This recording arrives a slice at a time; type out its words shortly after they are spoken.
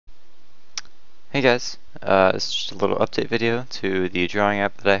Hey guys, this is just a little update video to the drawing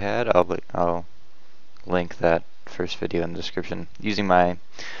app that I had. I'll link that first video in the description using my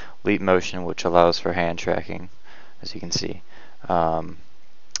LeapMotion, which allows for hand tracking, as you can see. Um,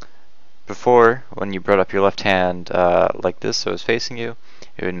 Before, when you brought up your left hand like this, so it was facing you,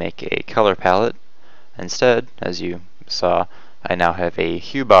 it would make a color palette. Instead, as you saw, I now have a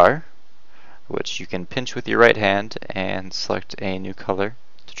hue bar, which you can pinch with your right hand and select a new color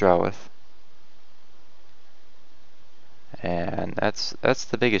to draw with. And that's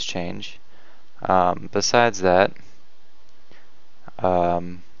the biggest change. Besides that,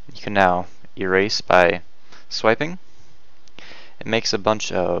 you can now erase by swiping. It makes a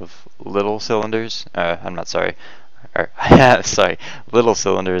bunch of little cylinders. I'm not sorry. Sorry, little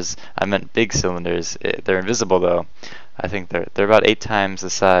cylinders. I meant big cylinders. They're invisible though. I think they're about 8 times the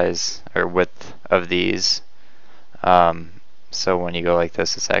size or width of these. So when you go like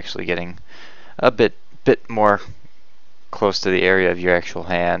this, it's actually getting a bit more close to the area of your actual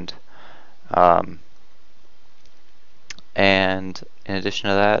hand. And in addition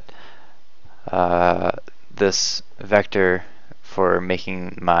to that, this vector for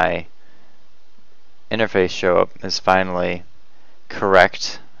making my interface show up is finally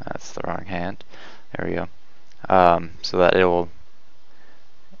correct. That's the wrong hand. There we go. So that it will,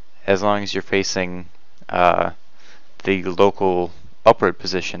 as long as you're facing the local upward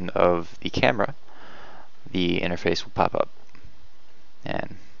position of the camera, the interface will pop up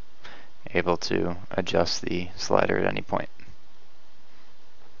and able to adjust the slider at any point.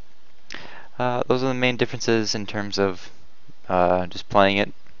 Those are the main differences in terms of just playing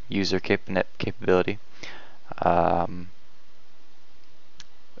it, user capability.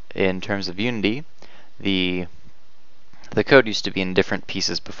 In terms of Unity, the code used to be in different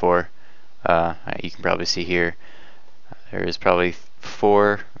pieces before. You can probably see here there is probably 4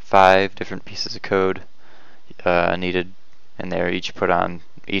 or 5 different pieces of code needed, and they're each put on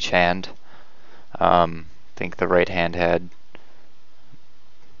each hand. I think the right hand had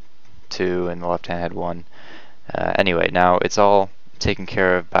 2 and the left hand had 1. Anyway, now it's all taken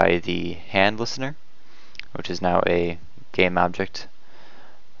care of by the hand listener, which is now a game object,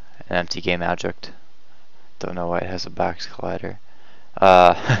 an empty game object. Don't know why it has a box collider.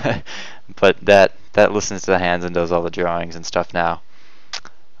 But that listens to the hands and does all the drawings and stuff now.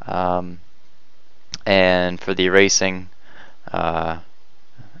 And for the erasing, there's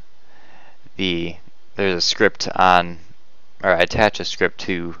a script on, or I attach a script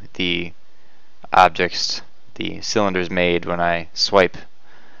to the objects, the cylinders made when I swipe,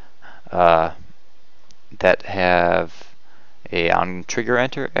 that have a on trigger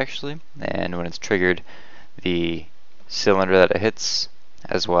enter actually, and when it's triggered, the cylinder that it hits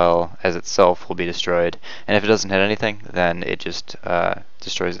as well as itself will be destroyed, and if it doesn't hit anything, then it just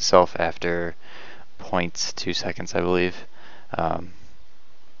destroys itself after 0.2 seconds, I believe.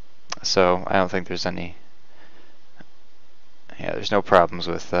 So I don't think there's there's no problems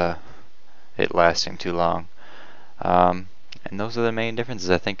with it lasting too long. And those are the main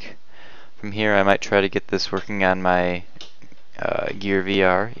differences. I think from here I might try to get this working on my Gear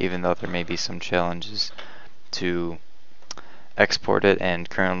VR, even though there may be some challenges to export it, and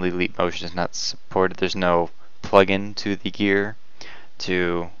currently LeapMotion is not supported. There's no plugin to the Gear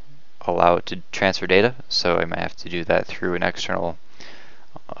to allow it to transfer data, so I might have to do that through an external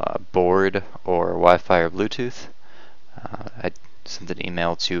board or Wi-Fi or Bluetooth. I sent an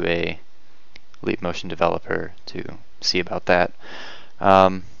email to a LeapMotion developer to see about that.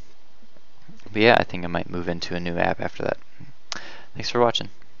 But yeah, I think I might move into a new app after that. Thanks for watching.